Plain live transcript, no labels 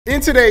In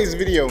today's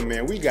video,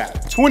 man, we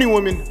got 20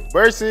 women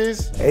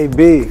versus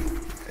AB.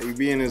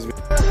 AB in this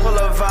video. Pull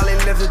up volley,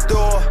 lift the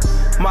door.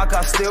 My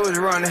car still was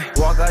running.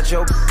 Walk out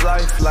your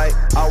life like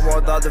I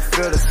walked out the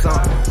field or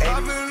something.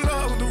 I've been in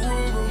love with the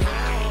Ruger.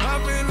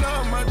 I've been in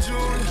love with my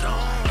jewelry.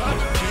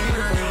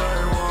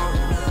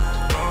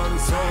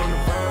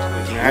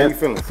 How you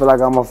feeling? I feel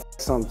like I'm gonna f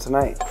something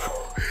tonight.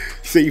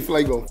 You say you feel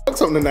like you gonna fuck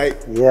something tonight?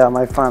 Yeah, I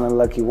might find a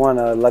lucky one,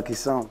 a lucky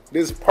something.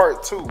 This is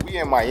part 2. We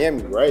in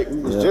Miami, right?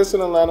 We was just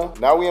in Atlanta.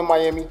 Now we in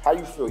Miami. How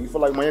you feel? You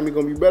feel like Miami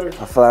gonna be better?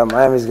 I feel like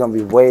Miami's gonna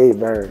be way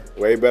better.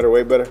 Way better,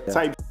 way better. Yeah.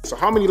 Type. So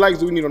how many likes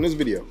do we need on this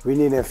video? We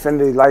need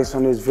infinity likes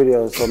on this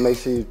video, so make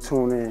sure you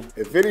tune in.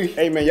 Infinity.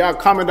 Hey man, y'all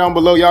comment down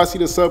below. Y'all see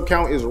the sub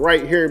count is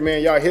right here,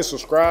 man. Y'all hit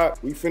subscribe.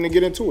 We finna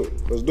get into it.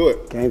 Let's do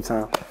it. Game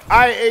time. All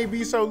right,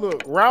 AB. So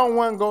look, round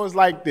 1 goes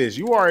like this.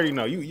 You already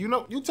know. You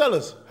know. You tell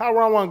us how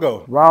round 1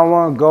 go. Round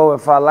 1, go.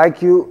 If I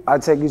like you, I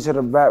take you to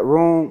the back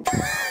room.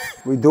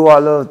 We do our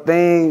little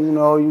thing, you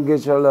know, you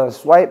get your little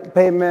swipe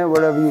payment,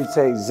 whatever you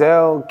take,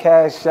 Zelle,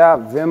 Cash App,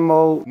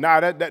 Venmo. Nah,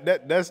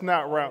 that's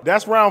not round.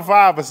 That's round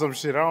 5 or some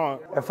shit. I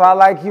don't. If I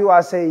like you, I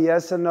say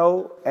yes or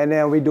no, and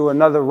then we do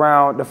another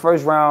round. The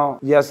first round,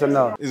 yes or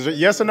no. Is it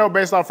yes or no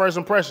based off first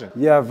impression?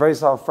 Yeah,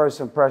 based off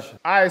first impression.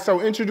 All right, so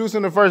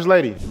introducing the first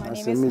lady. My Nice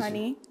name to is meet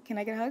Honey. Can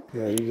I get a hug?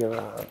 Yeah, you get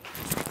a hug.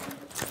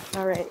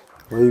 All right.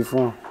 Where you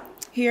from?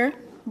 Here,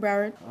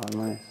 Broward. Oh,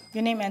 nice.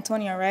 Your name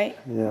Antonio, right?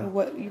 Yeah.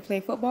 What, you play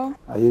football?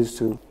 I used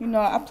to. You know,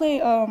 I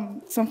played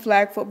some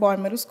flag football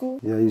in middle school.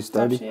 Yeah, you Type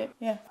study? shit.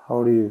 Yeah. How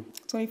old are you?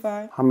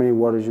 25. How many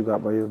waters you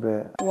got by your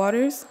bed?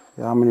 Waters?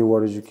 Yeah, how many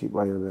waters you keep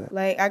by your bed?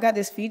 Like, I got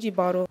this Fiji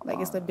bottle. Like,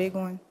 it's the big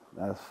one.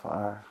 That's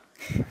fire.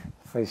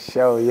 For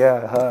sure,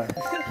 yeah, huh?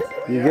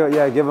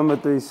 Give him a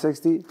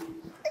 360,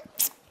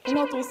 You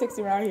know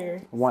 360 around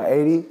here.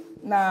 180.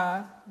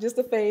 Nah, just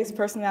the face,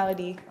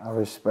 personality. I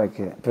respect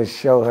it. For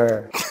sure,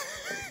 her.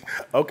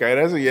 Okay,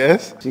 that's a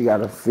yes. She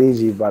got a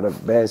Fiji by the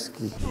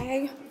Besky.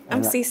 Hi,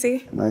 I'm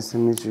Cece. Nice to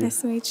meet you.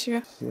 Nice to meet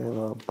you. She a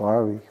little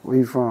Barbie. Where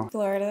you from?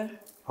 Florida.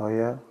 Oh,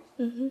 yeah?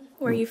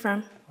 Where are you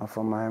from? I'm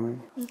from Miami.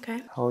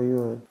 Okay. How old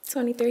you?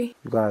 23.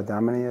 You got a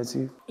diamond in your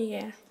teeth?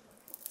 Yeah.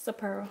 It's a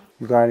pearl.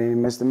 You got any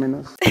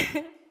misdemeanors?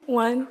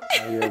 1.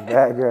 Oh, you're a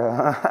bad girl.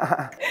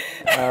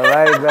 All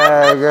right,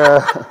 bad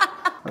girl.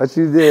 What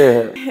you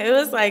did? It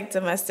was like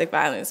domestic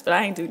violence, but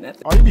I ain't do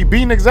nothing. Oh, you be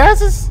beating niggas'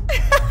 asses?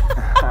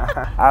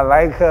 I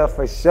like her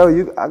for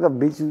sure. I could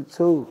beat you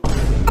too.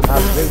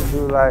 Not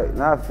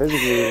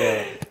physically,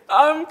 but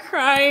I'm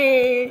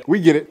crying. We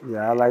get it.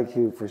 yeah, I like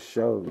you for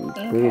sure.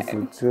 You're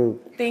beautiful too,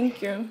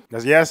 Thank you.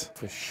 That's yes?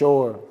 for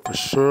sure. For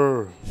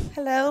sure.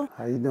 Hello,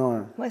 How you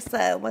doing? what's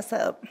up? What's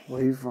up?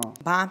 Where you from?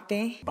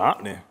 Bompton.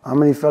 Botany. How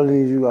many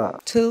felonies you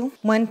got? 2,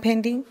 1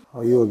 pending.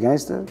 Oh, you a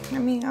gangster? I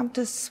mean, I'm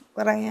just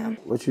what I am.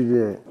 What you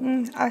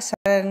did? I shot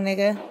at a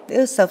nigga. It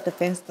was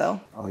self-defense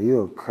though. Oh,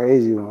 you a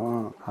crazy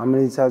one, huh? How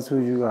many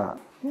tattoos you got?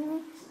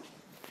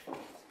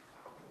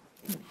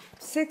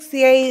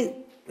 68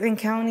 and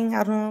counting.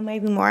 I don't know,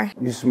 maybe more.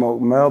 You smoke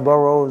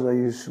Marlboros or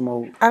you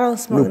smoke? I don't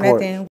smoke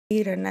Newport. nothing,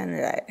 weed or none of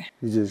that.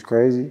 You just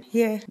crazy?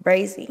 Yeah,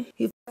 brazy.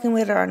 You fucking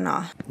with her or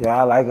not? Yeah,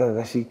 I like her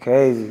 'cause she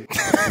crazy.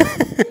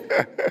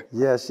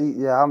 yeah.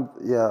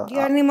 You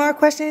got any more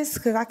questions?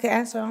 Cause I could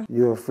answer them.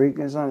 You a freak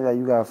or something? Yeah,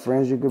 you got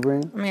friends you could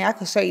bring? I mean, I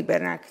could show you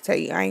better than I could tell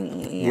you. I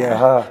ain't. Yeah,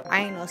 her.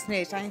 I ain't no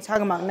snitch. I ain't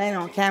talking about nothing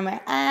on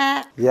camera.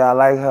 Ah. Yeah, I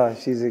like her.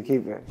 She's a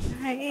keeper.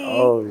 Hi.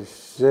 Oh,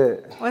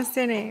 shit. What's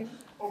your name?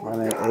 My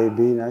name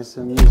AB. Nice to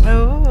meet you.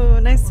 Oh,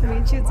 nice to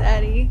meet you,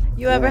 Daddy.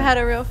 You ever had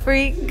a real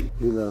freak?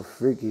 You look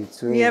freaky,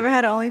 too. You ever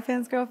had an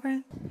OnlyFans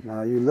girlfriend?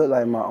 Nah, you look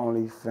like my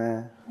only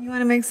fan. You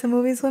want to make some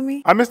movies with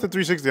me? I missed the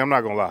 360, I'm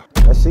not gonna lie.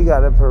 But she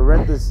got a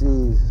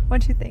parentheses.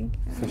 What you think?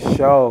 For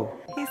sure.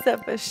 He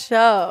said for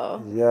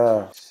sure.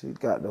 Yeah, she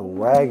got the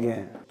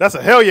wagon. That's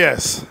a hell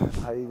yes.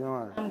 How you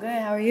doing? I'm good.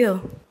 How are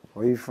you?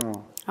 Where you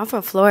from? I'm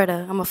from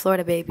Florida. I'm a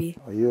Florida baby.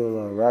 Oh, you a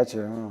little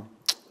ratchet, huh?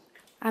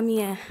 I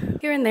mean,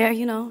 here and there,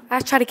 you know. I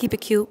try to keep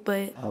it cute,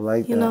 but, I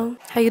like you that. know.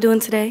 How you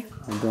doing today?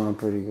 I'm doing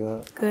pretty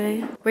good.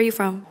 Good. Where you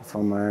from? I'm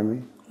from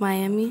Miami.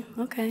 Miami?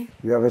 Okay.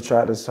 You ever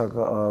tried to suck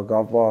a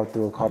golf ball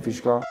through a coffee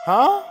straw?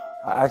 Huh?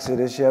 I asked her,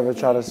 did she ever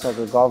try to suck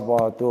a golf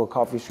ball through a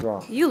coffee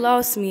straw? You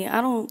lost me.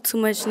 I don't too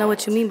much know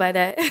what you mean by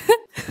that.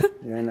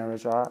 You ain't never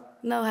tried?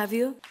 No, have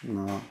you?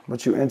 No.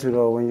 What you into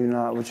though when you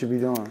not, what you be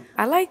doing?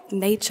 I like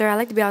nature. I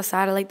like to be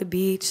outside. I like the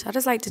beach. I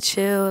just like to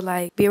chill,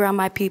 like be around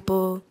my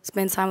people,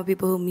 spend time with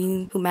people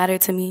who matter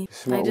to me.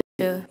 Smoke Like just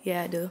chill.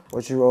 Yeah, I do.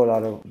 What you roll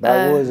out of?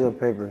 Backwoods or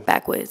paper?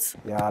 Backwards.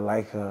 Yeah, I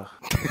like her.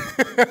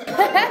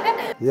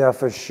 Yeah,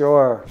 for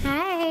sure.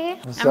 Hi,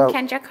 What's I'm up?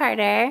 Kendra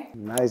Carter.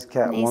 Nice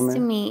cat Nice woman. to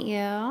meet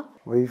you.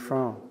 Where you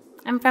from?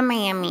 I'm from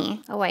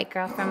Miami, a white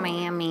girl from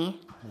Miami.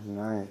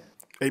 Nice.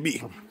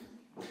 AB.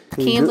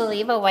 Can you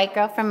believe a white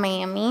girl from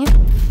Miami?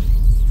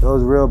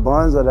 Those real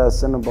buns or that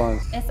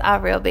Cinnabons? It's all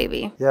real,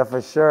 baby. Yeah,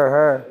 for sure,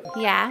 her.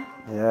 Yeah.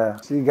 Yeah,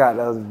 she got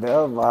those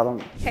bell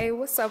bottoms. Hey,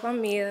 what's up? I'm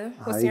Mia.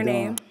 How What's you your doing?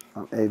 name?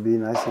 I'm AB,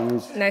 nice to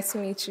meet you. Nice to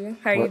meet you.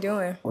 How are you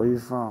doing? Where you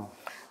from?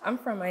 I'm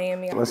from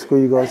Miami. What school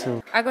you go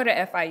to? I go to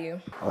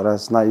FIU. Oh,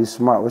 that's not you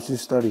smart. What you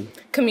study?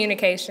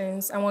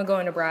 Communications. I want to go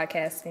into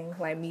broadcasting,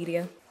 like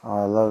media. Oh,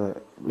 I love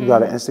it. You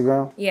got an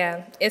Instagram?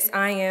 Yeah, it's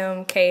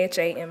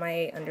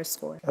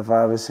IMKHAMIA_. If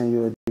I ever send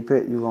you a deep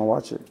pic, you gonna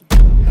watch it?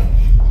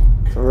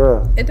 For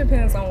real? It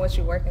depends on what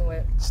you're working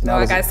with. No,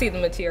 I gotta see the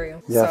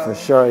material. Yeah, so. for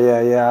sure.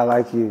 Yeah, I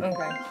like you.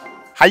 Okay.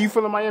 How you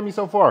feeling Miami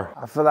so far?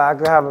 I feel like I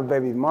could have a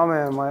baby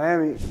mama in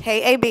Miami.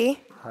 Hey,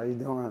 AB. How you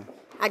doing?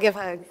 I give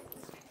hugs.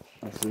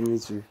 Nice to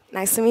meet you.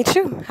 Nice to meet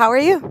you. How are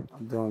you?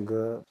 I'm doing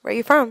good. Where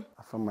you from?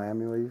 I'm from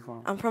Miami. Where you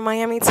from? I'm from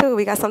Miami too.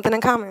 We got something in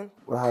common.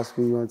 What high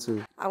school you went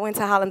to? I went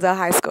to Hollandale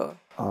High School.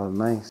 Oh,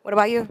 nice. What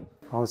about you?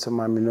 I went to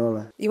Miami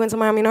Norland. You went to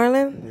Miami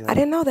Norland? Yeah. I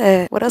didn't know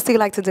that. What else do you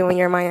like to do when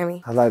you're in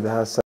Miami? I like to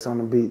have sex on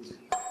the beach.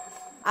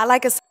 I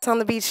like it on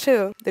the beach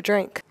too, the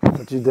drink.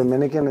 But you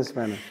Dominican or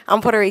Spanish?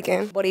 I'm Puerto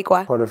Rican,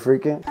 Boricua. Puerto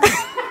Rican?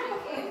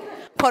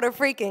 Puerto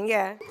Rican,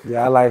 yeah.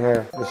 Yeah, I like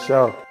her, for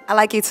sure. I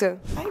like you too.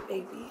 Hi,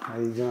 baby. How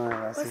you doing?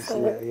 Nice to What's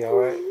see up? you. You all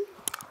right?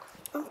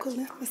 I'm cool.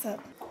 What's up?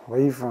 Where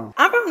you from?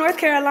 I'm from North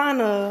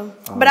Carolina,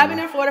 but I've been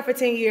in Florida for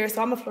 10 years,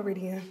 so I'm a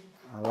Floridian.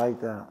 I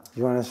like that.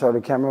 You want to show the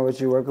camera what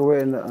you working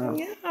with? In the,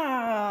 Yeah,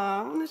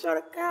 I want to show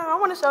the camera. I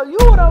want to show you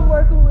what I'm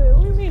working with.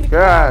 What do you mean the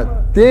camera?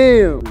 God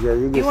damn. Yeah,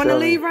 you You want to show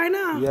me. leave right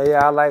now?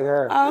 Yeah, I like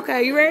her. Oh,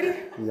 okay, you ready?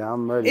 Yeah,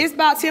 I'm ready. It's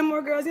about 10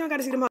 more girls. You don't got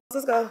to see them all.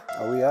 Let's go.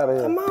 Are we out of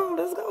here? Come on,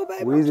 let's go,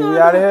 baby. Weezy, we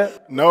out of here?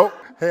 Nope.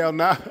 Hell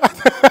nah.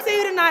 See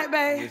you tonight,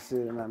 babe. See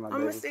you tonight, my I'm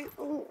going baby. to see.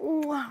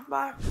 Ooh,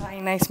 bye. Hi,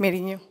 nice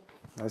meeting you.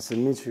 Nice to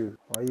meet you.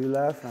 Why you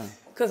laughing?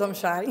 Because I'm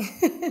shy.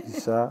 You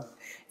shy?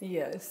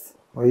 Yes.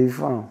 Where you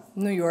from?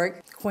 New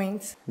York,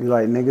 Queens. You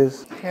like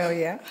niggas? Hell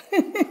yeah.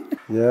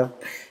 Yeah?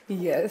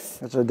 Yes.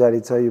 What your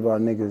daddy tell you about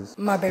niggas?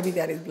 My baby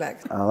daddy's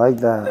black. I like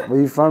that. Where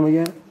you from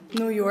again?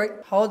 New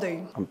York. How old are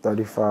you? I'm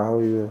 35. How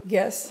old you?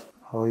 Guess.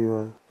 How old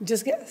you?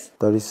 Just guess.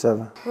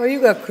 37. Well,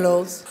 you got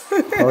close.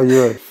 How old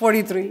you?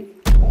 43.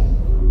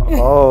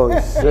 Oh,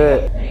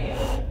 shit.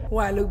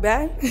 Why, I look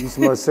bad? You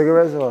smoke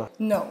cigarettes or?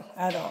 No,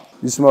 at all.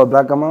 You smoke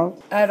black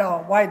amount? At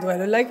all. Why, do I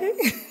look like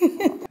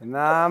it?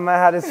 Nah, I might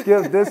have to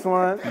skip this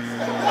one.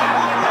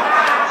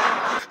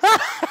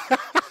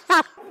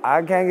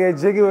 I can't get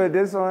jiggy with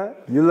this one.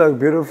 You look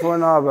beautiful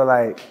and all, but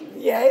like,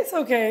 Yeah, it's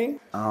okay.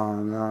 I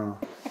don't know.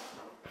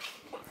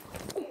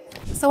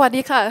 สวัส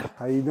ดีค่ะ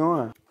How you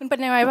doing? คุณเป็น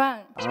ยังไงบ้าง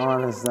I don't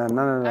understand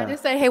none of I that.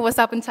 just said hey what's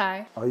up in Thai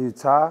Are you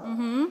Thai?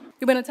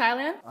 You been to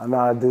Thailand I know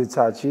how to do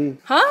Tai Chi.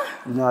 Huh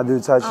You know how to do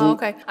Tai Chi? Oh,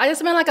 okay I just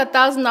spent like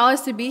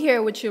 $1,000 to be here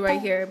with you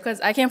right here because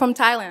I came from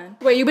Thailand.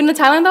 Wait, you been to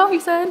Thailand though,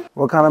 you said?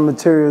 What kind of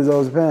material is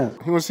those pants?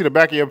 He wants to see the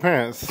back of your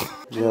pants.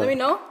 Let me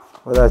know.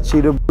 What, that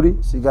cheetah booty?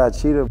 She got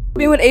cheetah booty.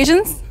 Been with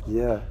Asians?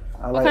 Yeah.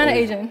 I What like kind of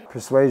it. Asian?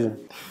 Persuasion.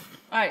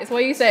 Alright, so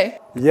what do you say?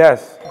 Yes.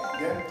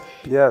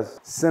 Yes.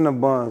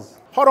 Cinnabons.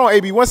 Hold on,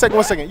 AB, one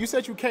second. You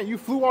said you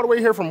flew all the way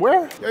here from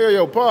where?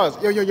 Yo, pause.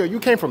 Yo, you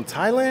came from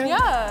Thailand?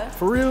 Yeah.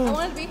 For real? I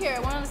wanted to be here. I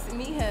wanted to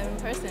meet him in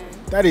person.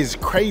 That is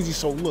crazy.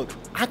 So look,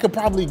 I could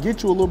probably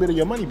get you a little bit of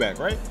your money back,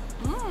 right?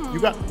 You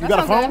got a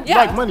sounds phone? good. You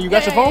Yeah. like money? You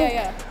got your phone?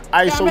 Yeah. All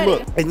right, Yeah, so I'm ready.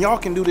 look, and y'all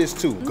can do this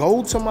too. Go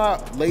to my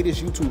latest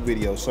YouTube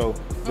video. So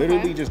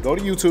literally just go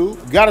to YouTube.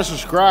 You gotta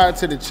subscribe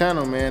to the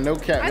channel, man. No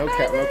cap.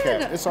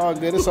 It's all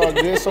good.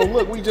 So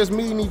look, we just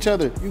meeting each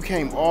other. You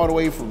came all the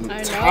way from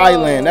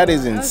Thailand. That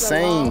is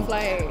insane. That was a long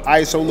flight. All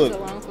right, so look, It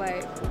was a long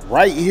flight.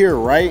 right here,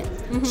 right?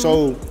 So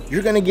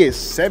you're gonna get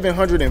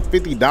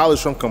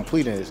 $750 from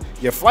completing this.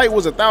 Your flight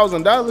was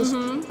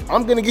 $1,000.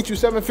 I'm gonna get you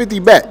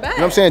 $750 back. You know what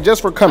I'm saying?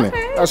 Just for coming.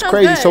 That's sounds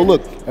crazy. good. So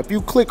look, if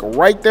you click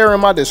right there in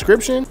my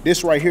description,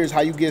 this right here is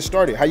how you get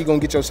started. How you gonna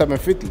get your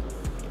 $750?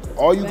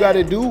 All you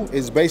gotta do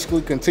is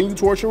basically continue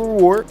towards your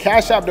reward.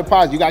 Cash App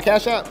deposit. You got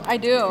Cash App? I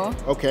do.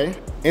 Okay.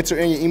 Enter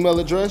in your email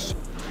address.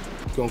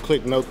 You're gonna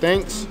click no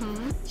thanks.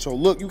 So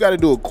look, you gotta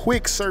do a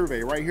quick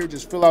survey right here.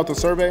 Just fill out the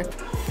survey.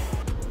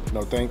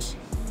 No thanks.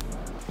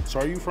 So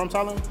are you from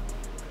Thailand?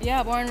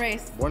 Yeah, born and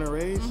raised. Born and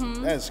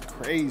raised? That's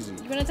crazy.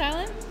 You been to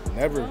Thailand?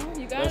 Never. Oh,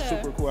 you That's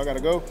gotta. super cool. I gotta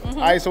go. All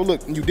right, so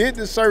look, you did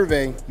the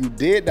survey, you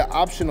did the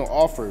optional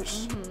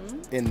offers,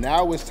 and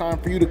now it's time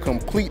for you to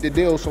complete the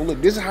deal. So look,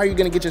 this is how you're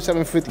gonna get your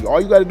 $750. All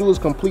you gotta do is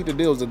complete the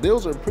deals. The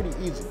deals are pretty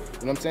easy.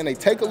 You know what I'm saying? They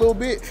take a little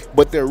bit,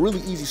 but they're really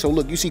easy. So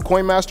look, you see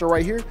CoinMaster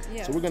right here?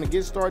 Yeah. So we're gonna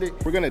get started.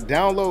 We're gonna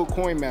download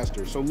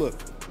CoinMaster. So look,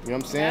 you know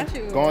what I'm saying? Got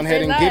you. Go on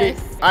ahead and get it.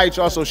 Nice. All right,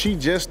 y'all, so she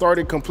just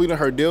started completing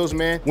her deals,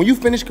 man. When you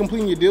finish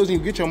completing your deals and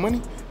you get your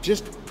money,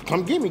 just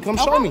come get me, come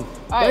show me. All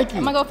right, Thank you.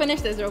 I'm gonna go finish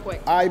this real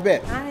quick. I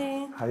bet.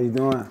 Hi. How you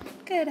doing?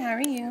 Good. How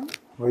are you?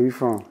 Where you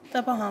from?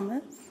 The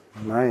Bahamas.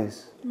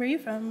 Nice. Where you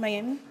from?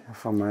 Miami. I'm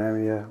from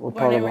Miami, yeah. What Born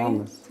part of and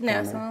Bahamas? raised?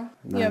 Nassau. You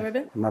Nice. ever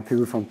been? My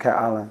people from Cat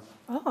Island.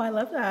 Oh, I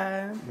love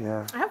that.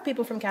 Yeah. I have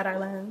people from Cat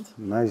Island.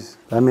 Nice.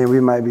 I mean, we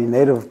might be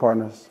native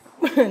partners.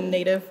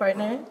 Native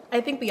partner.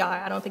 I think we are.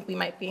 I don't think we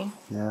might be.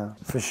 Yeah,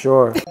 for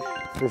sure.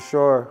 For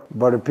sure.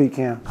 Butter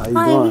pecan. How you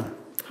doing?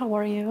 How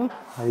are you?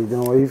 How you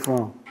doing? Where you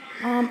from?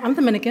 I'm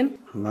Dominican.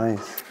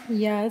 Nice.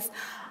 Yes.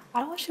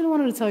 I actually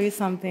wanted to tell you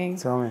something.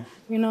 Tell me.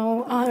 You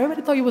know,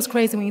 everybody thought you was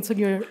crazy when you took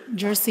your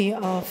jersey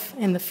off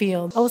in the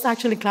field. I was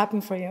actually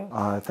clapping for you.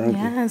 Thank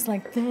you. Yes,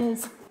 like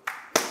this.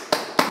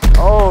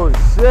 Oh,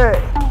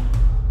 shit.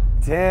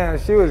 Damn,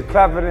 she was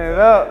clapping it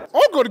up.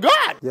 Oh, good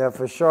God. Yeah,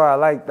 for sure. I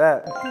like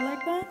that. You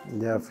like that?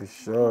 Yeah, for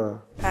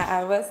sure.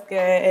 Hi, what's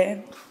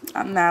good?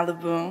 I'm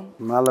Malibu.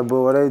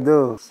 Malibu, what they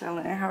do?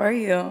 Chillin'. How are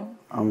you?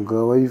 I'm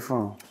good. Where you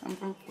from? I'm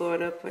from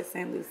Florida, Port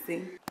St.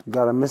 Lucie. You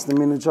got a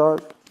misdemeanor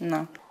charge?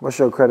 No, What's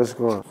your credit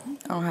score?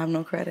 I don't have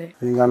no credit.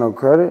 You ain't got no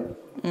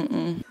credit?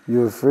 Mm-mm.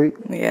 You a freak?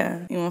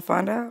 Yeah, you wanna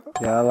find out?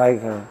 Yeah, I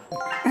like her.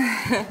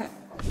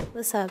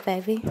 What's up,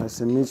 baby? Nice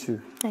to meet you.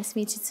 Nice to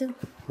meet you too.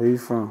 Where you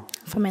from?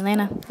 From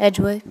Atlanta,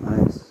 Edgewood.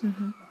 Nice.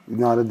 Hmm. You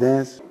know how to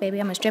dance? Baby,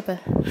 I'm a stripper.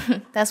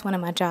 That's one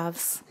of my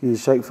jobs. Can you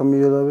shake for me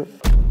a little bit?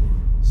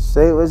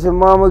 Say what your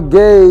mama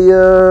gave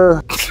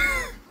ya.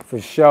 For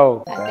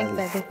sure. Thank you,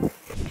 baby.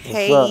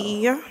 Hey,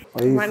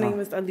 Where you my from? name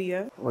is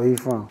Aaliyah. Where you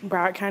from?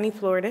 Broward County,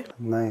 Florida.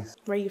 Nice.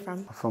 Where you from?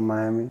 I'm from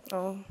Miami.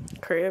 Oh,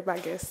 crib, I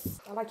guess.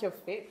 I like your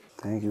fit.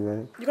 Thank you,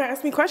 baby. You gonna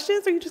ask me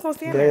questions or you just gonna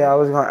stand Yeah, there? I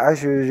was gonna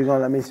ask you, is you gonna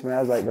let me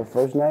smash like the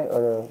first night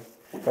or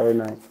the third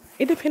night?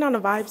 It depends on the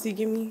vibes you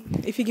give me.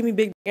 If you give me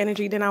big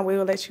energy, then I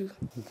will let you.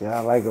 Yeah,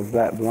 I like a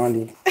black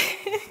blondie.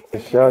 For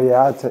sure,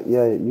 yeah,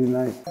 yeah, you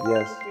nice,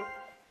 yes.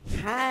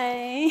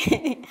 Hi.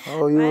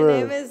 Oh, you My is?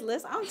 name is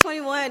Liz. I'm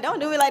 21. Don't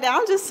do me like that.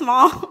 I'm just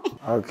small.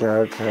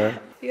 Okay.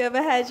 You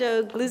ever had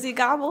your glizzy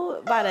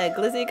gobbled by the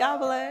glizzy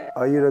gobbler?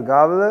 Are you the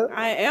gobbler?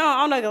 I am.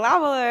 I'm the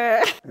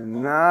gobbler.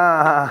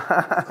 Nah.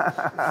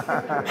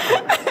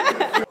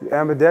 You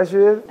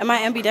ambidextrous? Am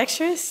I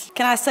ambidextrous?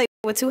 Can I say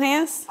with two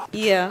hands?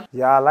 Yeah.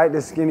 Yeah, I like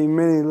the skinny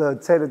mini little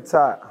tater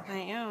tot. I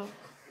am.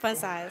 Fun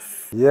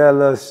size. Yeah,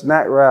 little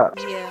snack wrap.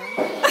 Yeah.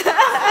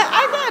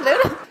 I got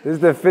it. This is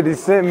the 50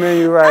 Cent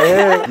menu right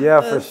here.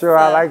 Yeah, for sure,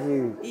 I like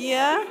you.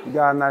 Yeah. You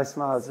got a nice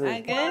smile too. I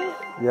good?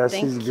 Yeah,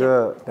 Thank she's you.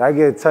 good. I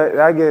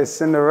get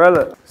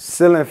Cinderella.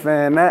 Ceiling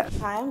fan that.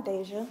 Hi, I'm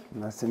Deja.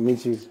 Nice to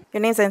meet you.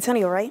 Your name's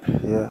Antonio, right?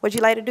 Yeah. What'd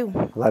you like to do?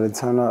 Like to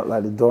turn up,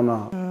 like the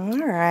doorknob. All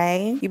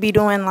right. You be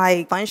doing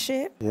like fun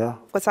shit? Yeah.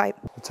 What type?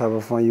 What type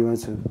of fun you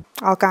into?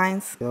 All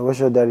kinds. Yeah, what's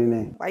your daddy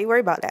name? Why you worry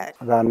about that?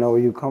 I gotta know where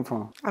you come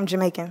from. I'm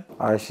Jamaican.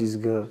 All right, she's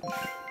good.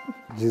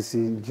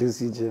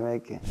 Juicy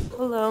Jamaican.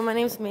 Hello, my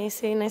name's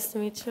Macy. Nice to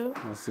meet you.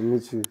 Nice to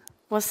meet you.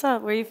 What's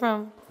up? Where you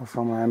from? I'm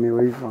from Miami.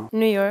 Where you from?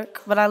 New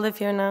York, but I live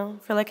here now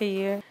for like a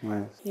year.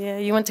 Nice. Yeah,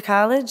 you went to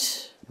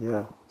college?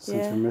 Yeah.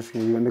 Central Yeah.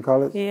 Michigan. You went to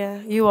college?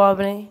 Yeah, you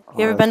Albany.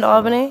 You ever that's been to cool.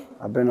 Albany?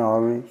 I've been to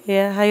Albany.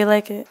 Yeah, how you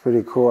like it?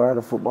 Pretty cool. I had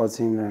a football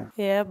team there.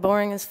 Yeah,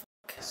 boring as fuck.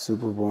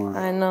 Super boring.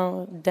 I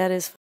know, dead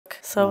as fuck.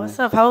 So what's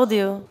up? How old are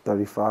you?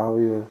 35. How are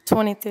you?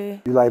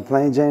 23. You like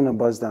plain Jane or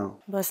bust down?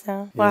 Bust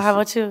down. Well, how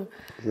about you?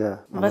 Yeah.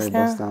 I Bust like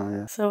down? bust down,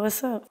 yeah. So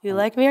what's up? You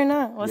like me or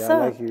not? What's yeah,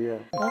 up? I like you,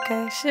 yeah.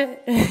 Okay,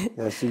 shit.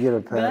 Yeah, she get a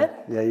pass.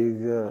 Yeah, you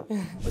good.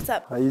 What's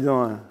up? How you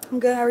doing? I'm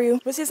good. How are you?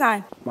 What's your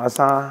sign? My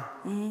sign?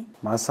 Mm-hmm.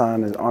 My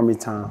sign is Army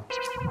Time.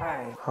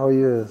 Alright. How old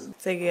you is?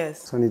 Take a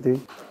guess.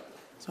 23?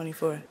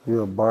 24.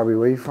 You a Barbie.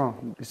 Where you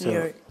from? You New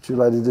York. What you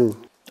like to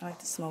do? I like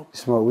to smoke. You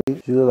smoke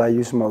weed? You look like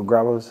you smoke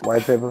grabbers,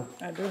 white paper?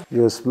 I do.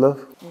 You a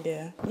spliff?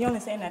 Yeah. You only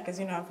saying that because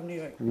you know I'm from New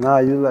York. Nah,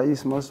 you look like you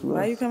smoke spliff.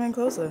 Why are you coming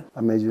closer?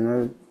 I made you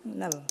nervous.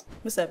 Never.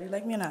 What's up? You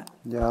like me or not?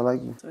 Yeah, I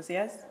like you. So it's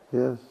yes?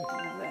 Yes.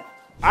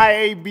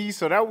 IAB,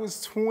 so that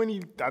was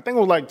 20, I think it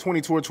was like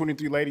 22 or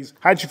 23 ladies.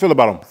 How'd you feel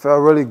about them?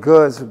 Felt really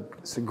good.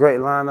 It's a great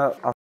lineup.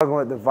 I'm fucking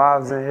with the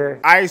vibes in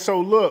here. All right,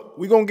 so look,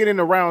 we're going to get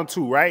into round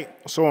two, right?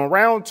 So in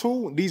round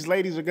two, these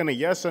ladies are going to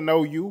yes or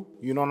no you.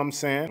 You know what I'm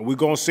saying? We're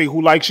going to see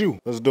who likes you.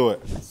 Let's do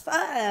it.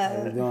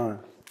 How you doing?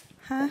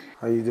 Huh?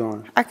 How you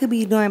doing? I could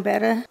be doing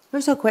better.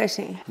 What's your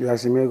question? You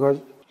asking me a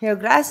question? Your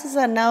glasses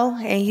are no,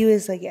 and you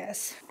is a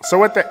yes. So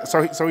what that?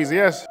 So he's a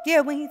yes?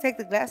 Yeah, when you take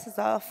the glasses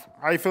off.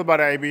 How you feel about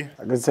that, AB?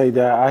 I can say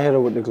that I hit her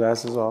with the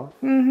glasses off.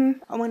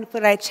 I want to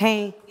put that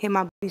chain hit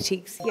my booty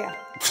cheeks. Yeah.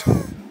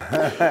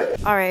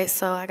 All right,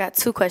 so I got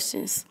two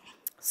questions.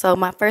 So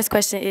my first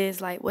question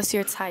is like, what's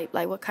your type?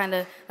 Like, what kind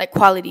of like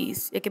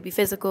qualities? It could be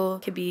physical,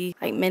 it could be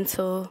like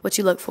mental. What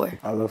you look for?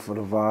 I look for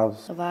the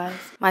vibes. The vibes.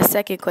 My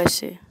second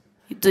question: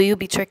 do you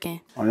be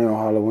tricking? Only on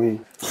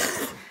Halloween.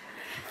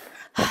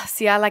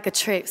 See, I like a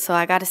trick, so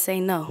I gotta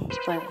say no.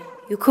 But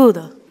you cool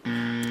though.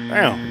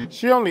 Damn,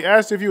 she only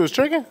asked if you was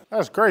tricking?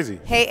 That's crazy.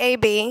 Hey,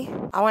 AB,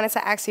 I wanted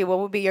to ask you what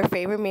would be your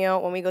favorite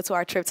meal when we go to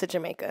our trip to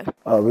Jamaica?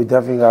 We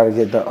definitely gotta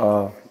get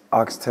the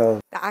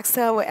oxtail The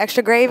oxtail with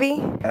extra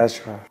gravy?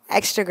 extra.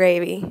 Extra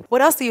gravy.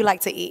 What else do you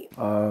like to eat?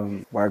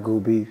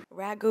 Wagyu beef.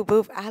 Ragu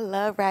beef. I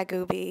love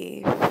ragu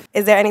beef.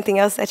 Is there anything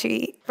else that you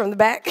eat from the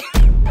back?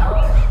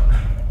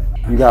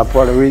 You got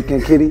Puerto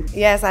Rican kitty?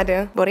 Yes, I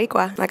do.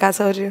 Boricua, like I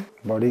told you.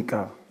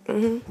 Borica.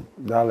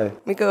 Dale.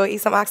 We go eat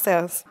some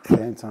oxtails.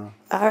 Game time.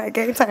 All right,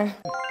 game time.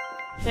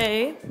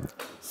 Hey,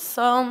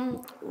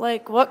 so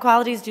like, what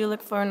qualities do you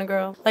look for in a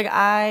girl? Like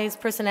eyes,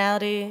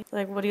 personality.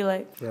 Like, what do you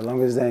like? Yeah, as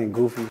long as they ain't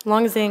goofy. As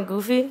long as they ain't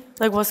goofy.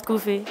 Like, what's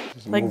goofy?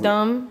 Like move it.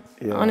 dumb,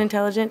 Yeah.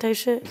 unintelligent type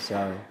shit.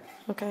 Sorry.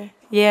 Okay.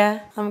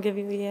 Yeah, I'm gonna give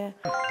you a yeah.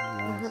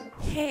 Nice.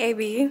 Hey,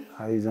 AB.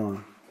 How you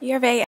doing? You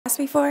ever asked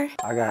before?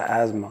 I got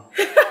asthma.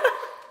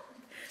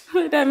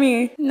 What did that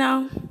mean?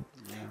 No.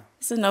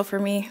 It's a no for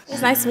me.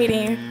 It's nice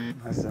meeting you.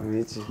 Nice to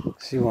meet you.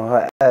 She want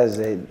her ass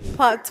ate.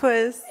 Plot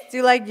twist. Do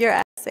you like your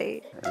ass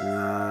ate?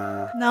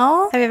 Nah.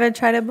 No? Have you ever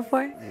tried it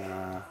before?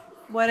 Nah.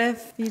 What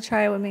if you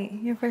try it with me?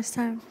 Your first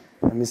time.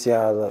 Let me see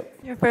how I look.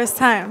 Your first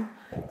time.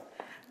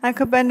 I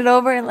could bend it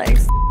over and like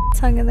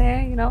tongue in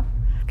there, you know?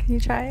 Can you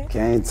try it?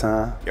 Game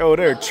time. Yo,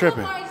 they're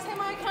tripping. Just hit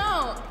my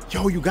account.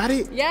 Yo, you got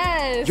it?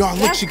 Yes. Y'all,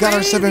 look, that's she got her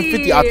crazy.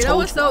 750. I told That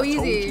was you. so I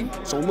told easy. you.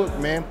 So look,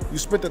 man, you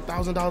spent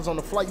 $1,000 on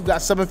the flight. You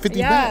got 750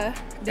 Yeah. back.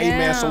 Hey,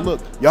 man, so Damn.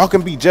 look, y'all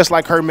can be just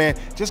like her, man.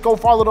 Just go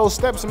follow those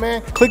steps,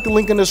 man. Click the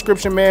link in the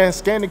description, man.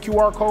 Scan the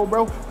QR code,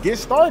 bro. Get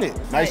started.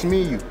 Nice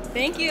meeting you.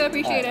 Thank you. I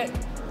appreciate it.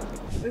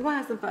 We want to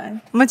have some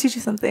fun. I'm gonna teach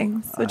you some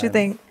things. What you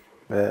think?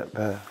 Bet.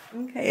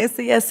 Okay, it's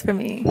a yes for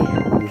me.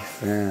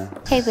 Yeah.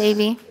 Hey,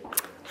 baby.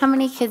 How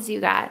many kids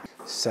you got?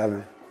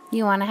 7.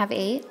 You want to have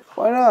 8?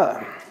 Why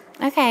not?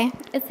 Okay,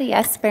 it's a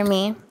yes for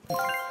me.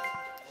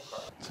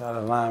 Try to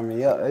line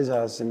me up. They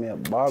try to send me a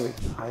Barbie.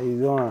 How you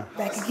doing?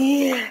 Back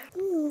again.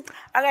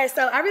 Okay,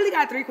 so I really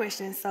got 3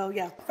 questions. So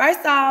yeah.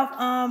 First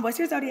off, what's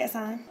your zodiac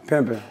sign?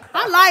 Pimpin'.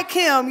 I like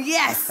him.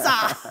 Yes.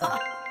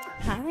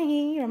 Hi,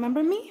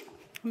 remember me?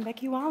 I'm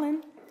Becky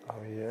Wallen. Oh,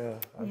 yeah.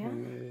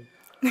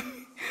 Yeah.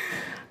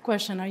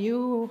 Question,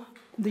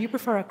 do you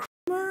prefer a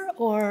creamer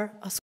or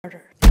a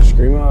squirter?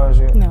 Screamer or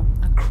shit? No,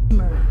 a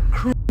creamer.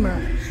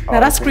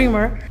 Not a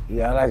screamer.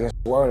 Yeah, I like a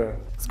squirter.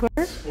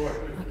 Squirter?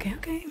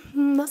 Okay.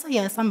 That's a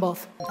yes, I'm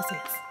both. That's a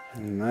yes.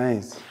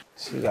 Nice.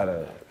 She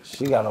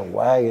got a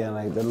wagon,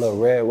 like the little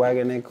red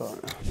wagon they call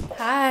it.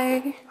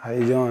 Hi. How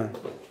you doing?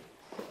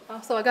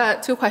 So I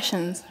got 2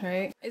 questions,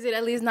 right? Is it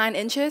at least 9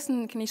 inches?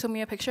 And can you show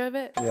me a picture of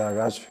it? Yeah, I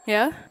got you.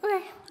 Yeah?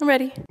 Okay, I'm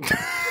ready.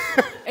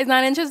 It's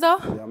 9 inches though?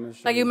 Yeah, I'm gonna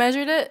show Like you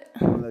measured it?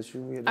 I'm gonna let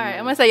you get All right,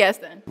 I'm gonna say yes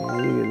then. You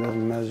get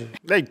nothing measure.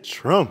 They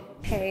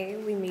Trump. Hey,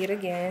 we meet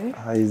again.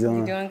 How you doing?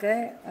 You doing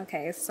good?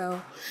 Okay,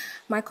 so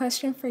my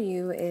question for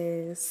you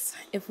is,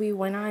 if we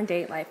went on a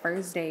date, like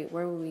first date,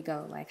 where would we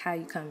go? Like, how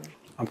you coming?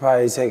 I'm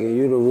probably taking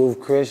you to Roof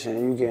Chris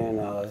and you getting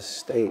a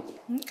steak.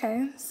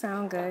 Okay,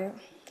 sound good.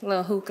 A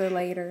little hookah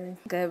later,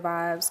 good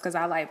vibes, because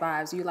I like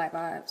vibes. You like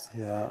vibes?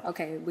 Yeah.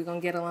 Okay, we're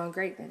going to get along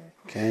great then.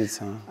 Game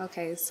time.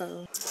 Okay,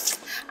 so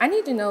I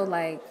need to know,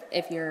 like,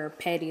 if you're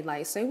petty,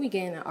 like, say we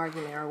get in an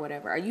argument or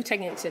whatever, are you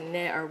taking it to the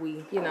net? Are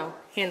we,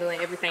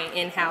 handling everything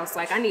in-house?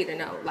 Like, I need to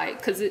know, like,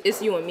 because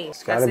it's you and me.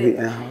 It's gotta be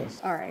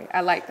in-house. All right,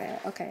 I like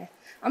that. Okay,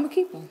 I'm going to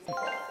keep them.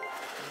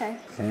 Okay.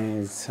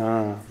 Game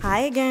time. Hi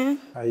again.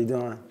 How you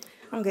doing?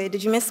 I'm good.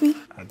 Did you miss me?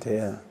 I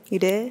did. You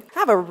did? I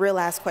have a real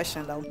last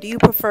question though. Do you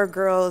prefer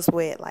girls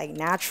with like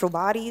natural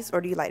bodies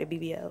or do you like the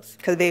BBLs?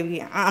 Cause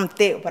baby, I'm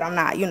thick, but I'm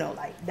not,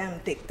 like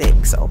them thick.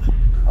 So.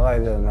 I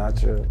like the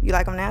natural. You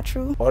like them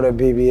natural? Or the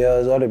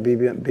BBLs or the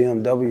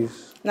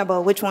BMWs. No,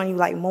 but which one you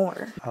like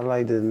more? I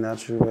like the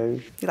natural,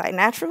 baby. You like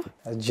natural?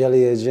 A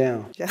jelly or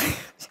jam.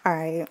 All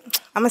right.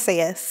 I'm gonna say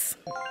yes.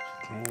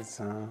 Game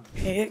time.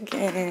 Hey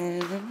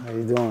again. How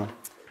you doing?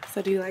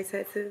 So do you like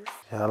tattoos?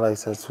 Yeah, I like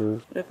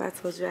tattoos. What if I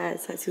told you I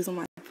had tattoos on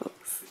my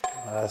folks?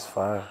 Oh, that's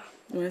fire.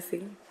 You wanna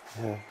see?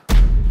 Yeah.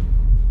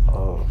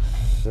 Oh,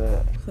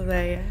 shit. So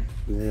there,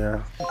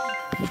 Yeah.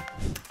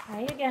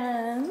 Hi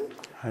again.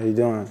 How you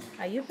doing?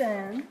 How you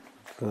been?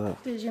 Good.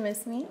 Did you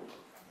miss me?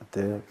 I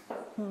did.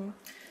 So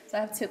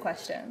I have 2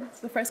 questions.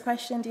 The first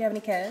question, do you have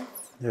any kids?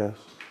 Yes.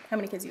 How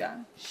many kids you got?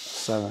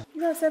 7.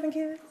 You got 7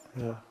 kids?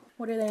 Yeah.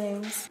 What are their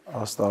names?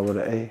 I'll start with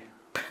an A.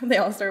 They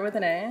all start with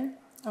an A.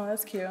 Oh,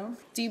 that's cute.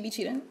 Do you be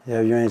cheating?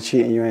 Yeah, if you ain't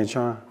cheating, you ain't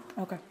trying.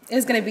 Okay.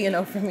 It's gonna be a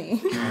no for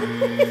me.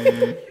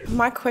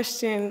 My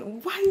question,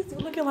 why are you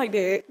looking like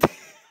that?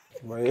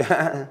 Well,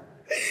 yeah.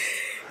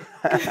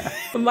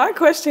 My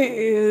question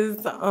is,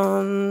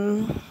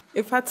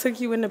 if I took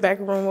you in the back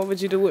room, what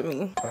would you do with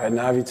me? Right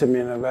now, if you took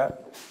me in the back,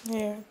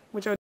 Yeah.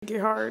 Would your dick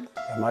get hard?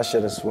 my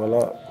shit'll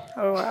swell up.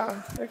 Oh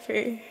wow.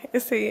 Okay.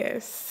 It's a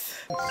yes.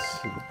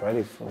 She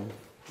ready for me.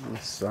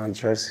 It's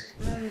undressing.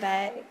 I'm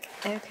back.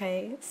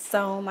 Okay,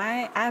 so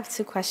I have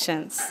 2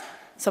 questions.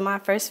 So my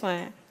first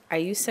one, are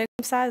you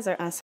circumcised or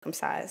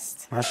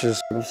uncircumcised? My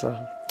shit's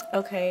circumcised.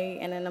 Okay,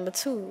 and then number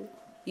 2,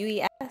 you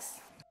eat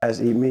ass? Ass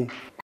eat me.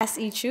 Ass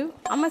eat you?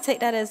 I'm gonna take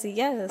that as a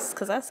yes,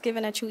 because that's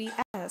given that you eat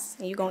ass,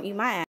 and you gonna eat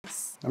my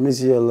ass. Let me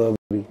see your little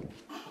baby.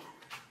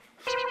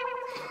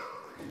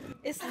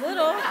 It's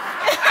little.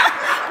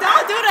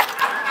 Don't do that.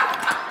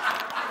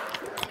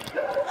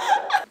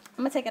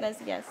 I'm gonna take it as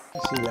a yes.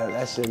 She got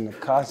that shit in the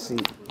car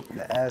seat.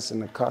 The ass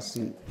in the car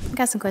seat. I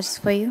got some questions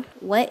for you.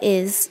 What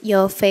is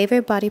your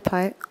favorite body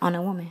part on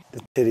a woman?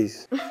 The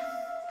titties.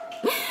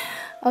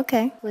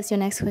 Okay. What's your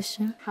next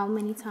question? How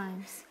many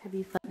times have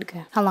you fucked a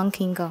girl? How long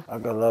can you go? I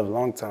could love a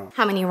long time.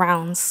 How many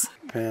rounds?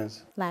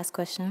 Depends. Last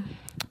question.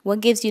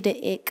 What gives you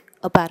the ick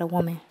about a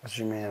woman? What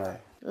you mean,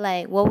 like?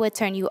 Like, what would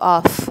turn you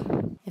off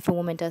if a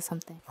woman does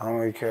something? I don't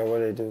really care what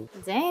they do.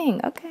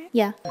 Dang, okay.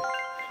 Yeah.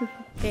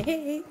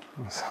 Hey.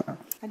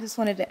 I just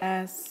wanted to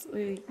ask,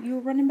 you were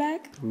running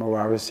back? I'm a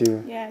wide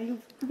receiver. Yeah, you've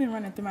been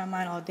running through my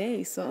mind all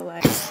day, so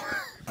like,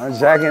 I'm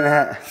jacking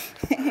that.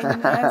 You know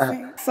what I'm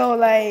saying? So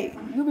like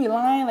you be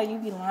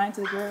lying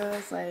to the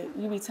girls, like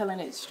you be telling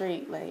it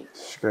straight, like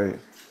Straight.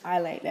 I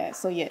like that.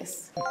 So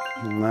yes.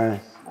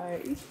 Nice.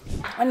 Alright.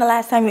 When the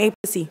last time you ate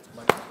pussy?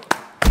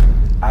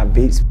 I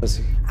beats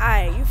pussy.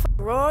 Alright, you fuck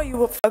raw, you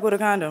will fuck with a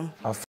condom.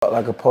 I fuck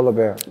like a polar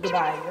bear.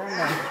 Goodbye, you're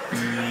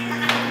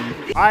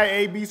in. All right,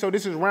 AB, so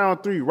this is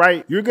round 3,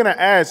 right? You're gonna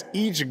ask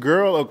each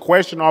girl a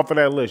question off of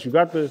that list. You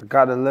got the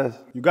list.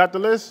 You got the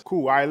list?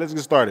 Cool, all right, let's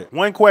get started.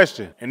 One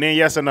question, and then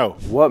yes or no.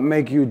 What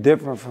make you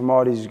different from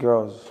all these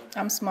girls?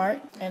 I'm smart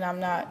and I'm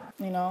not,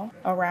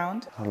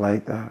 around. I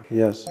like that,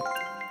 yes.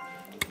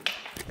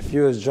 If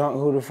you was drunk,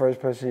 who the first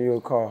person you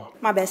would call?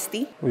 My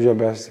bestie. Who's your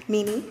bestie?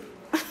 Mimi.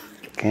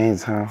 Game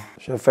time.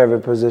 What's your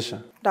favorite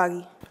position?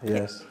 Doggy.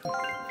 Yes.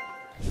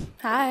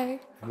 Hi.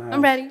 Nice.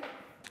 I'm ready.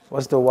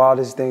 What's the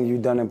wildest thing you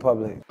done in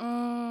public?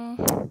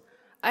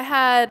 I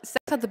had sex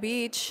at the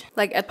beach,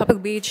 like at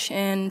public beach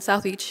in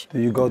South Beach. Do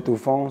you go through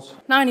phones?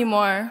 Not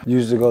anymore. You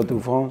used to go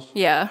through phones?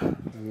 Yeah.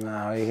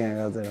 No, you can't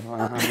go through the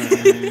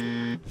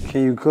phone.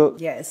 Can you cook?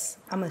 Yes,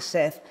 I'm a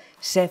chef.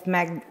 Chef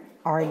Mac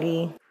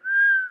RD.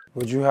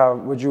 Would you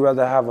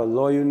rather have a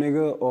loyal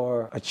nigga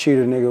or a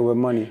cheater nigga with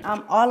money?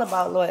 I'm all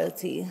about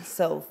loyalty,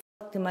 so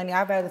fuck the money.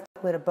 I'd rather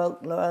fuck with a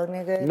broke, loyal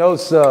nigga. No,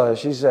 sir.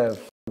 She said,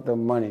 fuck the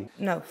money.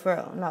 No, for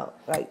real, no.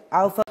 Like,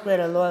 I'll fuck with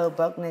a loyal,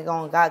 broke nigga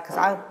on God, because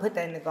I'll put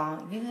that nigga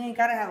on. You ain't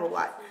gotta have a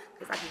watch,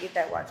 because I can get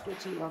that watch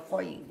with you or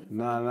for you.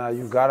 Nah,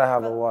 you gotta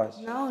have a watch.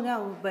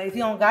 No, but if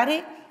you don't got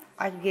it,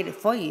 I can get it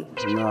for you.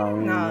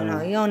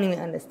 No, You don't even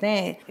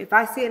understand. If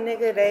I see a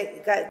nigga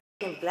that got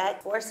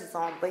black forces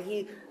on, but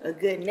he a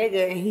good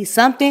nigga and he's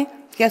something,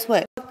 guess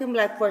what? Fuck them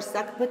black forces.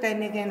 I could put that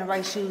nigga in the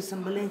right shoes,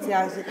 some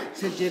Balenciagas,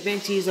 some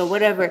Givenchy's or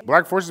whatever.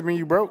 Black forces mean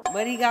you broke?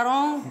 What he got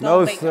on? No,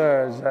 Don't make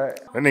sir.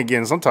 Jack. That nigga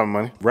getting some type of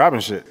money.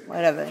 Robbing shit.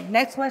 Whatever.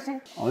 Next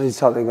question. Only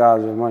talk to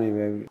guys with money,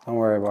 baby. Don't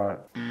worry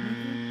about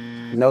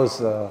it. No,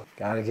 sir.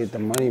 Gotta get the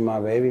money, my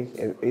baby.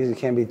 It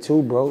can't be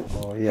too broke.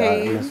 Oh, yeah.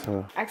 Hey, Yes,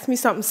 sir. ask me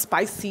something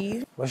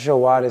spicy. What's your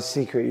wildest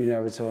secret you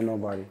never told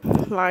nobody?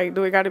 Like,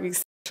 do it gotta be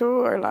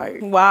sexual or like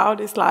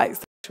wildest, like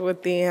sexual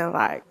thing?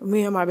 Like,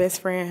 me and my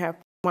best friend have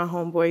my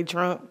homeboy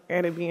drunk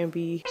at a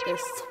B&B,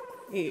 just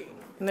in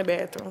the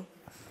bathroom.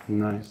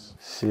 Nice.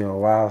 She a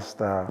wild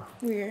style.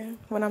 Yeah,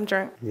 when I'm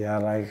drunk. Yeah, I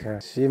like her.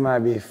 She might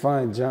be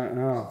fun drunk,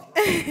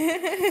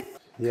 huh?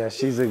 Yeah,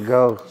 she's a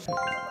ghost.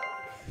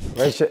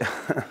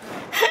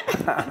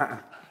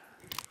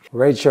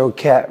 Rate your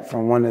cat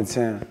from 1 to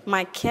 10.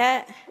 My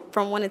cat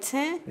from 1 to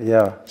 10?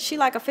 Yeah. She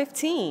like a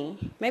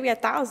 15, maybe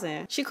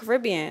 1,000. She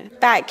Caribbean.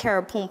 Fat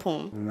carrot poom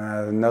poom.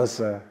 Nah, no,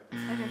 sir.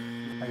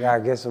 I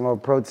gotta get some more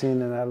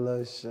protein in that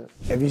little shit.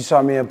 If you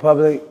saw me in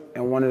public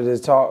and wanted to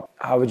talk,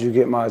 how would you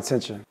get my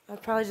attention?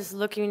 I'd probably just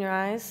look you in your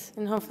eyes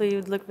and hopefully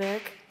you'd look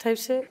back type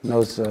shit.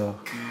 No, sir.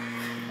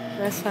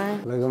 That's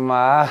fine. Look at my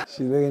eye.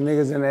 She looking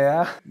niggas in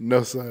their eye?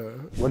 No, sir.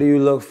 What do you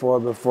look for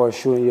before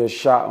shooting your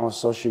shot on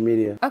social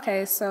media?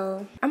 Okay,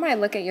 so I might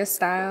look at your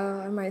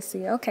style. I might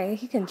see, okay,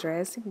 he can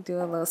dress, he can do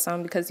a little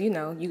something because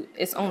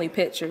it's only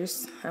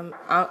pictures.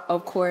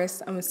 Of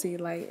course, I'm gonna see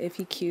like if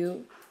he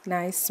cute,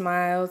 nice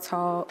smile,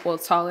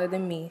 taller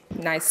than me,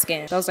 nice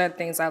skin. Those are the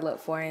things I look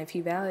for, and if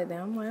he valid,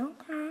 then I'm like,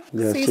 okay.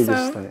 Yeah, see she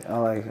some. can stay. I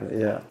like her,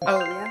 yeah. Oh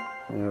yeah.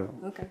 Yeah.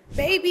 Okay.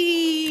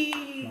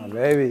 Baby. My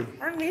baby.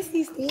 I miss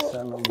you still.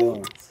 Shut no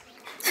door.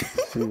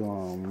 She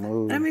gonna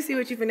move. Let me see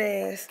what you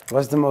finna ask.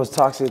 What's the most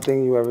toxic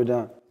thing you ever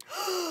done?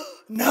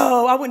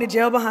 No, I went to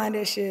jail behind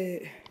that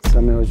shit.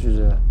 Tell me what you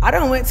did. I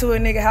done went to a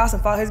nigga house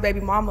and fought his baby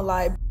mama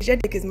like, bitch,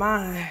 that dick is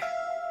mine.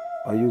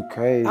 Are you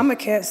crazy? I'm a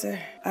Cancer.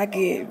 I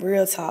get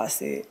real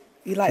toxic.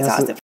 You like Cancer?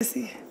 toxic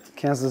pussy?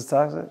 Cancer's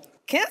toxic?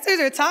 Cancers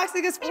are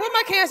toxic as where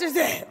my cancers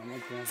at?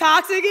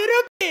 Toxic in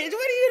a bitch.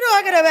 What are you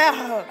talking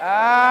about?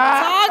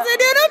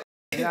 Toxic in a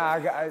bitch.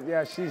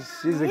 Nah,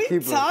 she's a We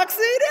keeper. toxic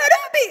in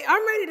a bitch.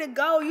 I'm ready to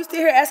go. You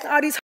still here asking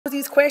all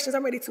these questions.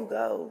 I'm ready to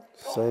go.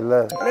 Say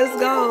less. Let's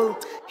go.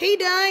 He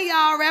done,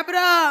 y'all. Wrap it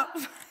up.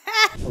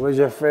 What was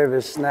your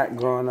favorite snack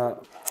growing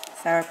up?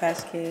 Sour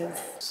Patch Kids.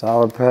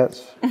 Sour Patch?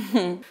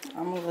 I'm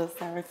a little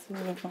sour too.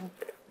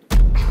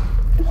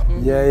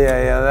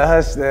 Yeah. Let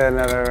her stand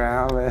that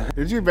around, man.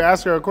 Did you even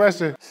ask her a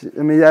question? Let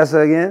me ask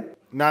her again.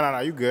 No,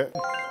 you good.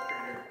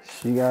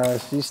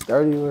 She's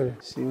sturdy with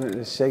it. She went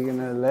to shaking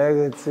her leg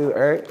or two,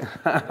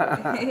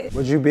 right?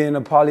 Would you be in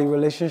a poly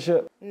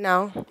relationship?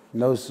 No,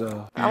 No,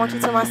 sir. I want you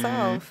to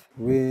myself.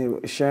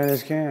 We sharing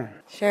is caring.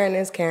 Sharon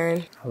is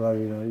Karen. I love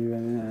you though. You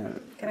in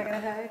there. Can I get a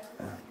hug?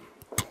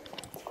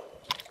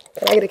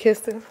 Can I get a kiss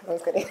too? I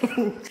was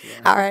kidding.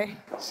 All right.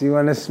 She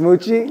want a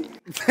smoochie?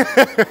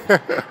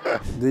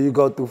 Do you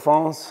go through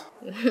phones?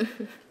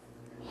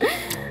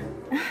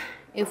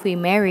 If we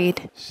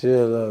married. She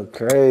a little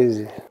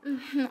crazy.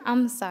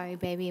 I'm sorry,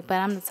 baby, but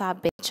I'm the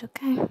top bitch,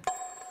 okay?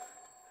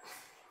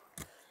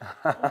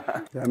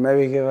 Yeah,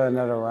 maybe give her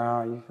another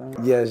round, you feel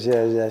me?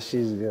 Yes,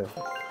 she's good.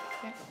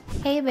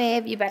 Hey,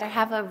 babe, you better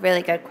have a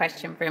really good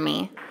question for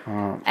me.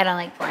 I don't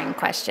like boring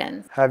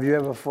questions. Have you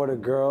ever fought a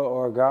girl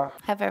or a guy?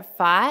 Ever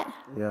fought?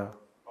 Yeah.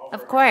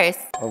 Of course.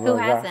 Over Who a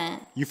guy?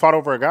 hasn't? You fought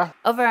over a guy?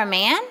 Over a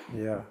man?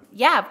 Yeah.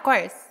 Yeah, of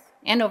course.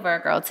 And over a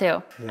girl,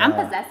 too. I'm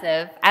Yeah.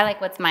 possessive. I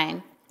like what's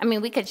mine. I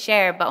mean, we could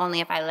share, but only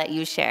if I let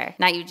you share,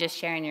 not you just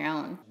sharing your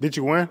own. Did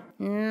you win?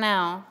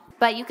 No.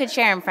 But you could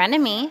share in front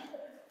of me,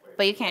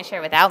 but you can't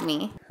share without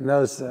me.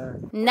 No, sir.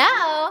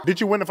 No. Did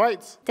you win the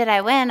fights? Did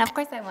I win? Of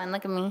course I won.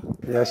 Look at me.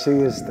 Yeah, she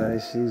is stay.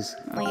 She's.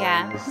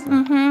 Yeah.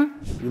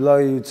 Mm-hmm. You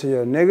loyal to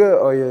your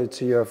nigga or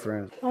to your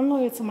friend? I'm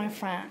loyal to my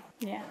friend.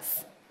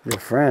 Yes. Your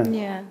friend?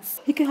 Yes.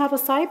 He could have a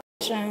side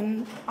bitch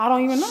and I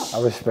don't even know.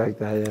 I respect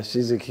that. Yeah,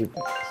 she's a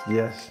keeper.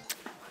 Yes.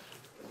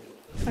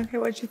 Okay,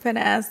 what you finna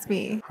ask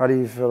me? How do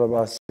you feel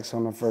about sex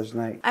on the first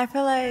night? I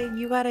feel like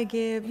you gotta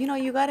give,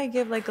 you gotta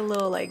give like a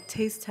little like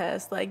taste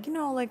test, like,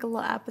 like a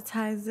little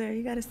appetizer.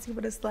 You gotta see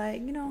what it's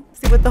like,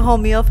 see what the whole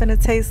meal finna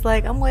taste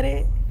like. I'm with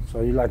it.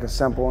 So you like a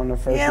sample on the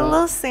first Yeah, a night?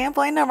 little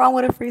sample. Ain't nothing wrong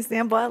with a free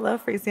sample. I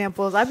love free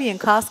samples. I be in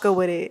Costco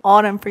with it.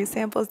 All them free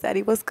samples,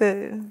 Daddy. What's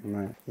good?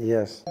 Right.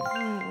 Yes.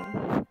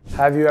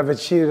 Have you ever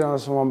cheated on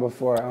someone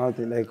before? I don't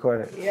think they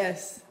caught it.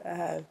 Yes, I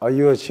have. Are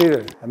you a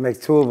cheater? That makes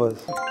two of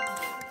us.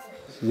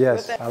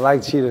 Yes, I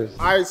like cheaters.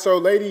 All right, so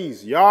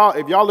ladies, y'all,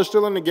 if y'all are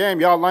still in the game,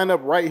 y'all line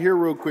up right here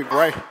real quick,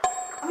 right?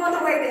 I'm on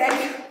the way,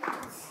 Daddy.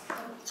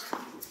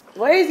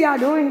 What is y'all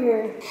doing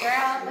here?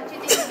 Girl, what you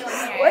think you're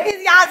doing here? What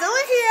is y'all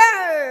doing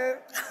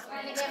here?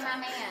 Trying to get my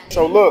man.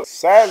 So look,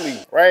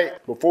 sadly,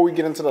 right, before we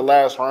get into the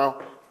last round,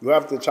 you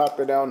have to chop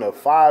it down to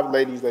 5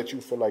 ladies that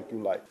you feel like you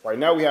like. Right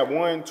now we have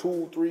 1,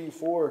 2, 3,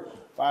 4,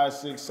 5,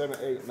 6, 7,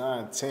 8,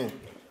 9, 10.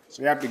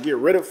 So you have to get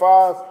rid of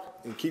 5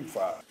 and keep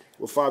 5.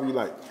 What 5 you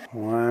like?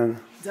 1,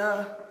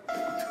 Duh.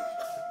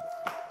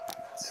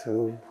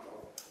 2,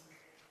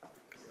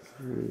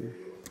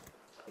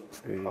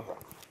 3.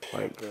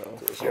 White girl.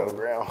 She on the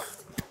ground.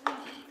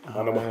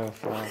 Oh,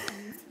 5.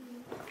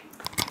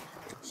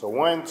 So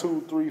 1,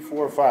 2, 3,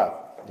 4, 5.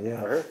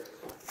 Yeah.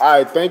 All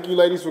right, thank you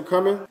ladies for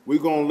coming. We're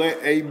gonna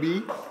let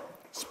AB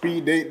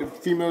speed date the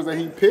females that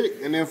he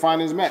picked and then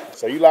find his match.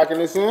 So you locking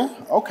this in?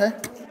 Okay.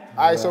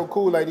 All right, so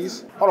cool,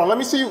 ladies. Hold on, let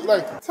me see you.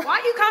 Like,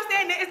 Why you come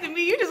standing next to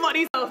me? You just want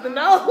these hoes to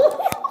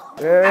know.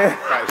 Okay.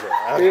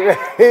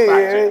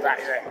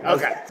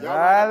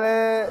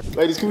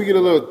 Ladies, can we get a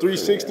little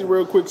 360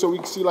 real quick so we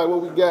can see like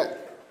what we got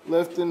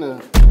left in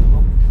the.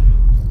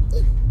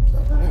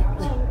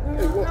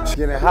 It's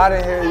getting hot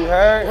in here, you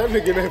heard? That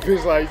nigga that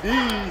bitch like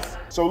these.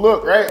 So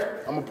look, right?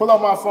 I'm gonna pull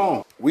out my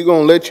phone. We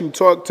gonna let you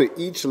talk to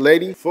each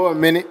lady for a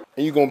minute,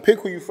 and you gonna pick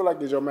who you feel like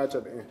is your match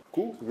at the end.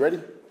 Cool? You ready?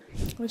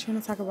 What you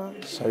want to talk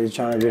about? So you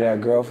trying to be that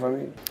girl for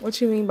me?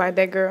 What you mean by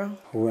that girl?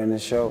 Who win the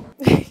show?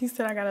 You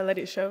said I gotta let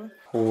it show.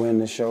 Who win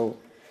the show?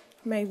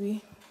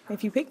 Maybe.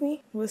 If you pick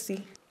me, we'll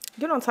see.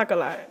 You don't talk a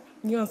lot.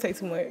 You don't say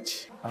too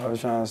much. I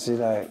was trying to see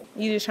like.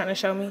 You just trying to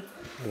show me?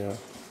 Yeah.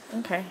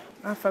 Okay,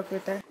 I'll fuck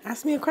with that.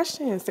 Ask me a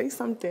question. Say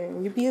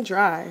something. You being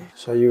dry.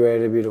 So you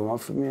ready to be the one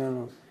for me or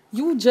no?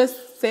 You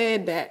just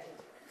said that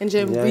and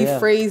just Yeah,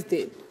 rephrased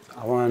it.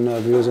 I want to know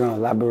if you was gonna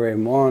elaborate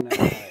more on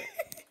that.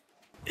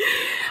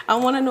 I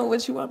want to know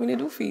what you want me to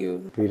do for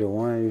you. Be the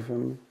one, you feel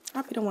me?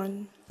 I'll be the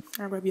one.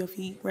 I'll rub your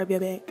feet, rub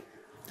your back,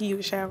 give you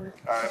a shower.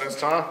 All right, that's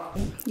time.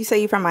 You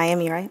say you from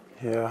Miami, right?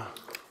 Yeah.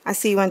 I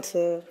see you went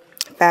to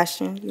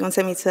fashion. You gonna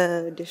take me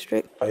to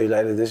District? Oh, you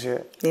like it this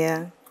year?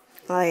 Yeah.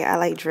 I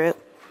like drip.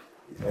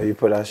 Oh, you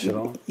put that shit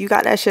on? You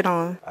got that shit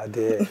on. I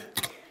did.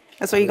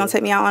 That's where you gonna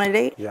take me out on a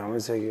date? Yeah, I'm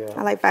gonna take you out.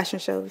 I like fashion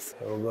shows.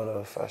 Yeah, we'll go to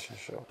a fashion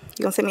show.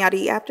 You gonna take me out to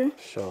eat after?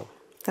 Sure.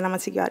 Then I'm gonna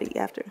take you out to eat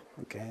after.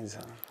 Okay,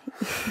 anytime.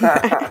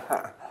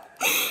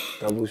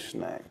 Double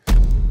snack.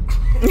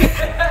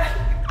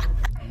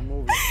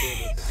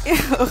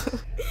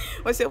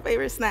 What's your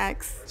favorite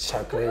snacks?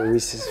 Chocolate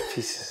Reese's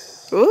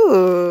Pieces.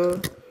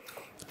 Ooh.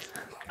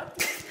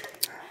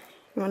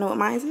 You wanna know what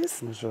mine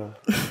is? I'm sure.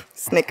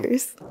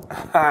 Snickers.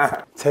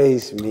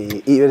 Taste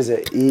me. Eat, what is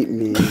it? Eat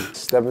me.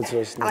 Step into a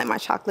I snack. like my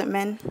chocolate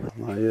men.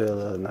 Oh, you're a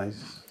little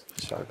nice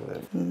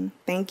chocolate.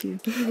 Thank you.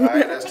 All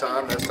right, that's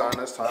time. That's time.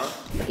 That's time.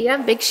 You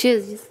have big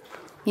shoes.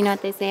 You know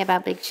what they say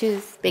about big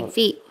shoes? Big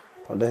feet.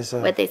 What they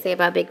say? What they say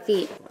about big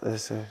feet? What they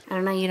say? I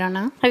don't know. You don't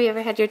know? Have you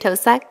ever had your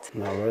toes sucked?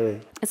 Not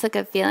really. It's a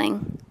good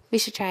feeling. We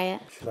should try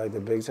it. You like the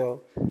big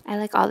toe? I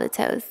like all the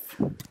toes.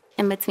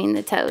 In between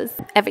the toes.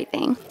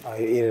 Everything. Oh,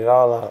 you eat it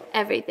all up.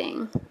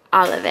 Everything.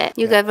 All of it.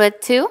 You good with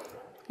 2? You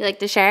like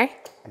to share?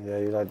 Yeah,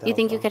 you like that. You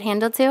think you could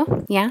handle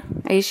 2? Yeah?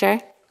 Are you sure?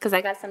 Because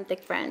I got some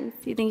thick friends.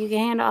 You think you can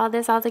handle all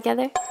this all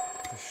together?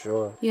 For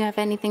sure. You have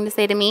anything to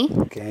say to me?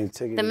 Game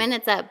ticket. The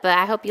minute's up, but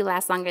I hope you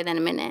last longer than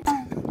a minute.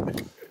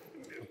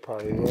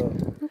 Probably will.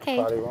 Okay.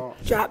 Probably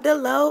won't. Drop the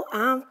low,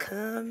 I'm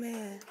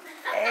coming.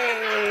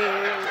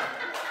 Hey.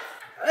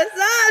 What's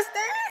up,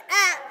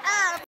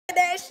 Stan? Put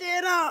that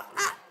shit on.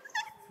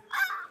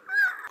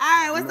 All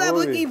right, what's up,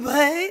 Bookie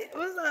Butt?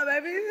 What's up,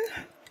 baby?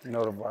 You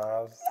know the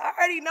vibes. I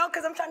already know,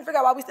 because I'm trying to figure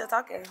out why we still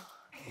talking.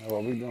 You know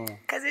what we doing?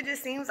 Because it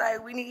just seems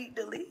like we need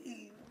to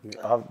leave. We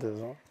off this,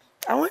 huh?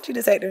 I want you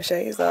to take them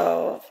shades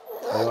off.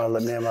 You want to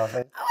look me in my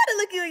face? I want to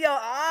look you in your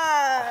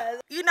eyes.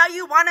 You know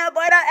you want a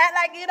boy to act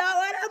like you don't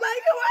want a boy.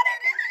 You want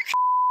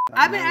it.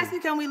 I've been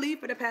asking, can we leave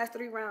for the past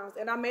 3 rounds?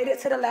 And I made it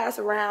to the last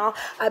round.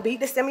 I beat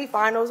the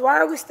semifinals. Why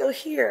are we still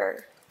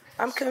here?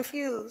 I'm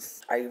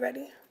confused. Are you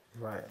ready?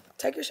 Right.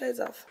 Take your shades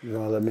off. You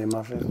gonna let me in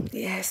my face?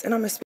 Yes, and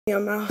I'm gonna spit in your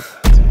mouth.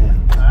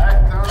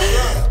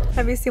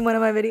 Have you seen one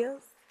of my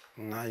videos?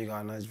 Nah, you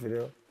got a nice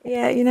video.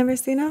 Yeah, you never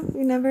seen them?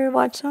 You never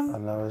watched them?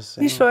 I've never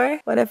seen You sure?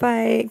 What if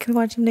I can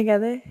watch them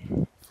together?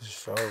 For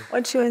sure.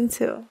 What you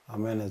into?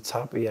 I'm in the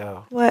top of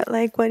y'all. What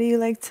do you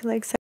like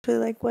to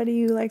sexually, what do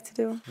you like to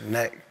do?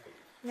 Neck.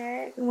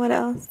 Neck. What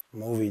else?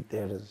 Movie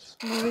theaters.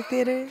 Movie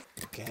theaters?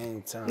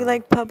 Game time. You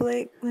like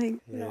public,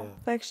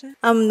 affection?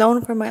 I'm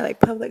known for my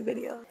public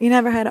videos. You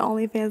never had an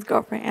OnlyFans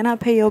girlfriend, and I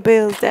pay your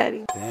bills,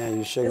 daddy. Damn,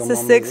 you sugar It's mama.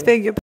 a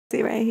 6-figure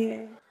pussy right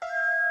here.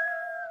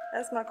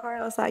 That's my car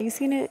outside. You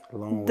seen it?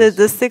 Long The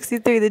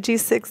 63, the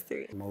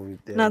G63. Movie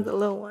theater. Not the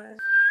little one.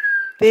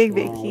 Big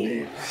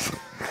key.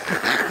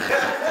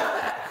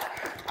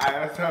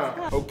 That's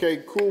time.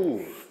 Okay,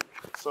 cool.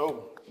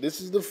 So this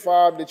is the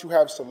 5 that you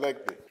have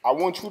selected. I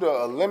want you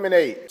to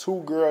eliminate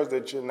 2 girls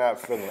that you're not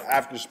feeling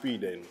after speed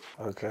dating.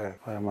 Okay.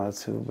 I have my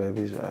 2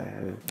 babies right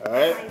here. All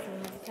right.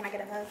 Can I get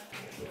a hug?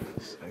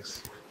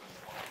 Sexy.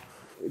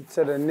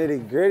 To the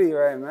nitty gritty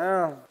right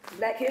now.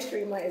 Black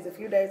History Month is a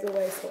few days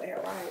away, so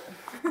air right.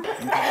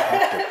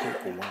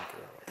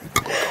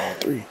 All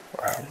 3.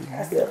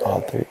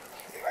 All 3.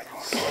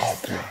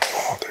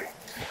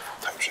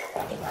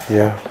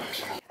 Yeah.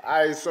 All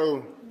right,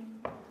 so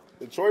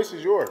the choice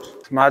is yours.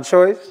 It's my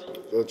choice?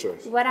 Your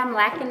choice. What I'm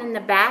lacking in the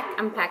back,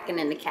 I'm packing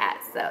in the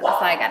cat. So that's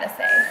all I gotta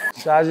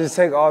say. Should I just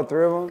take all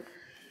 3 of them?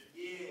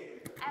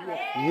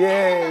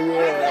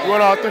 Yeah. You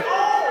want all 3?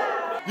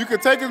 You can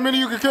take as many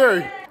you can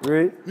carry.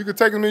 Really? You can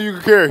take as many you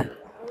can carry.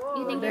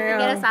 You think you can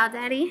get us out,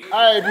 Daddy?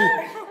 All right,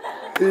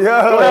 B. Yo.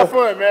 Go have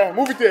fun, man.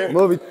 Movie theater.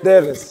 Movie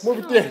theaters.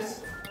 Movie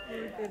theaters.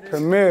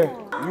 Premiere.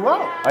 You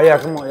out? Oh yeah,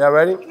 come on. Y'all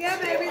ready? Yeah,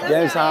 baby.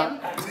 Game time.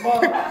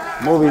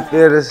 Movie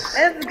theaters.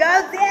 Let's go,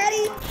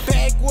 daddy.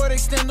 Backwood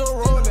extendo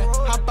rolling.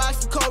 Hot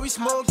box the car we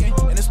smoking.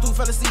 And the stool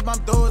fell asleep, I'm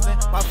dozing.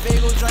 My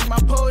fago drink my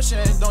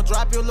potion. Don't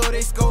drop your load,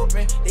 they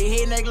scoping. They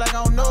hit neck like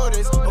I don't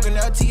notice. Looking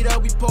at T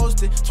that we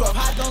posted. 12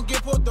 hot, don't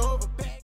get pulled over.